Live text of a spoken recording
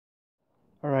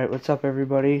Alright, what's up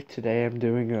everybody? Today I'm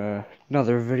doing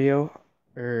another video,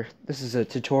 this is a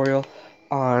tutorial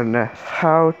on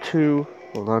how to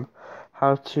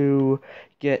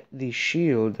get the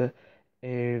shield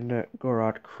in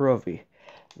Gorod Krovi.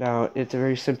 Now, it's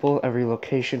very simple. Every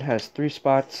location has 3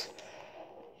 spots,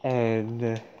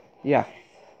 and yeah,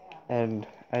 and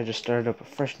I just started up a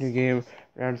fresh new game,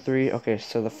 round 3. Okay,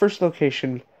 so the first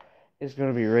location is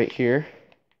going to be right here.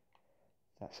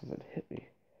 That something hit me.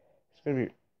 It's going to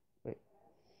be... Wait.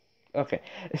 Okay,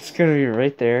 it's gonna be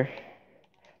right there.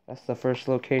 That's the first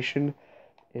location.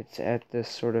 It's at this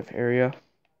sort of area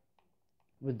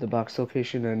with the box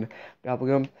location and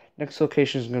gobblegum. Next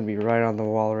location is gonna be right on the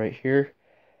wall right here.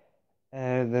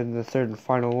 And then the third and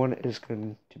final one is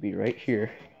going to be right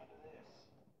here.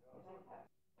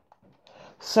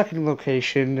 Second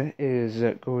location is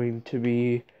going to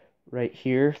be right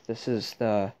here. This is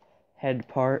the head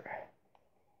part.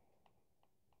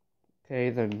 Okay,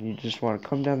 then you just want to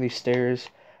come down these stairs,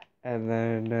 and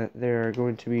then there are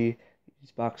going to be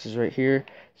these boxes right here.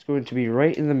 It's going to be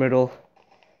right in the middle,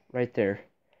 right there.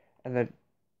 And then,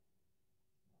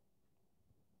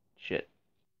 shit.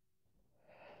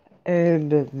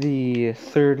 And the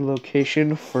third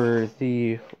location for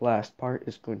the last part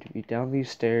is going to be down these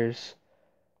stairs.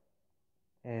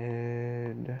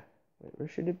 And, wait, where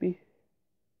should it be?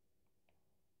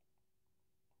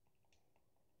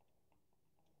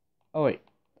 Oh, wait.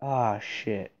 Ah,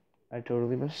 shit. I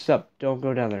totally messed up. Don't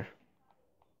go down there.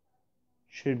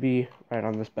 Should be right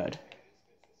on this bed.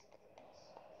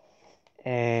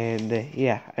 And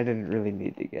yeah, I didn't really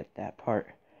need to get that part.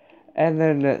 And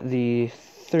then the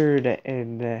third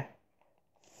and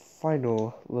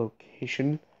final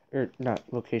location, or not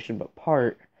location, but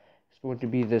part, is going to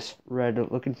be this red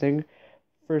looking thing.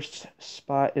 First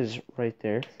spot is right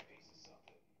there.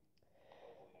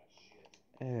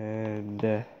 And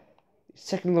the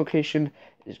second location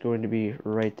is going to be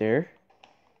right there.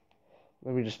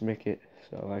 Let me just make it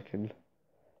so I can,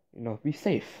 be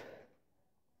safe.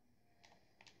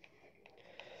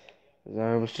 Because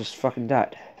I almost just fucking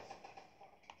died.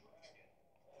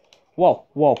 Whoa,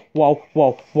 whoa, whoa,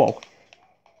 whoa, whoa.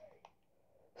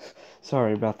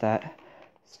 Sorry about that.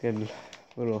 It's getting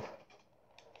a little...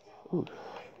 Ooh.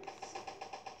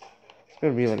 It's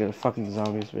gonna be like a fucking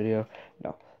zombies video.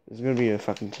 No, it's gonna be a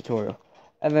fucking tutorial.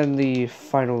 And then the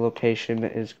final location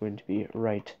is going to be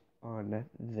right on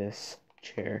this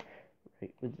chair.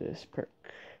 Right with this perk.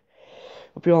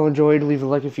 Hope you all enjoyed. Leave a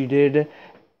like if you did.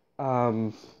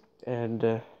 And,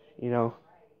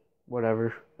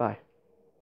 whatever. Bye.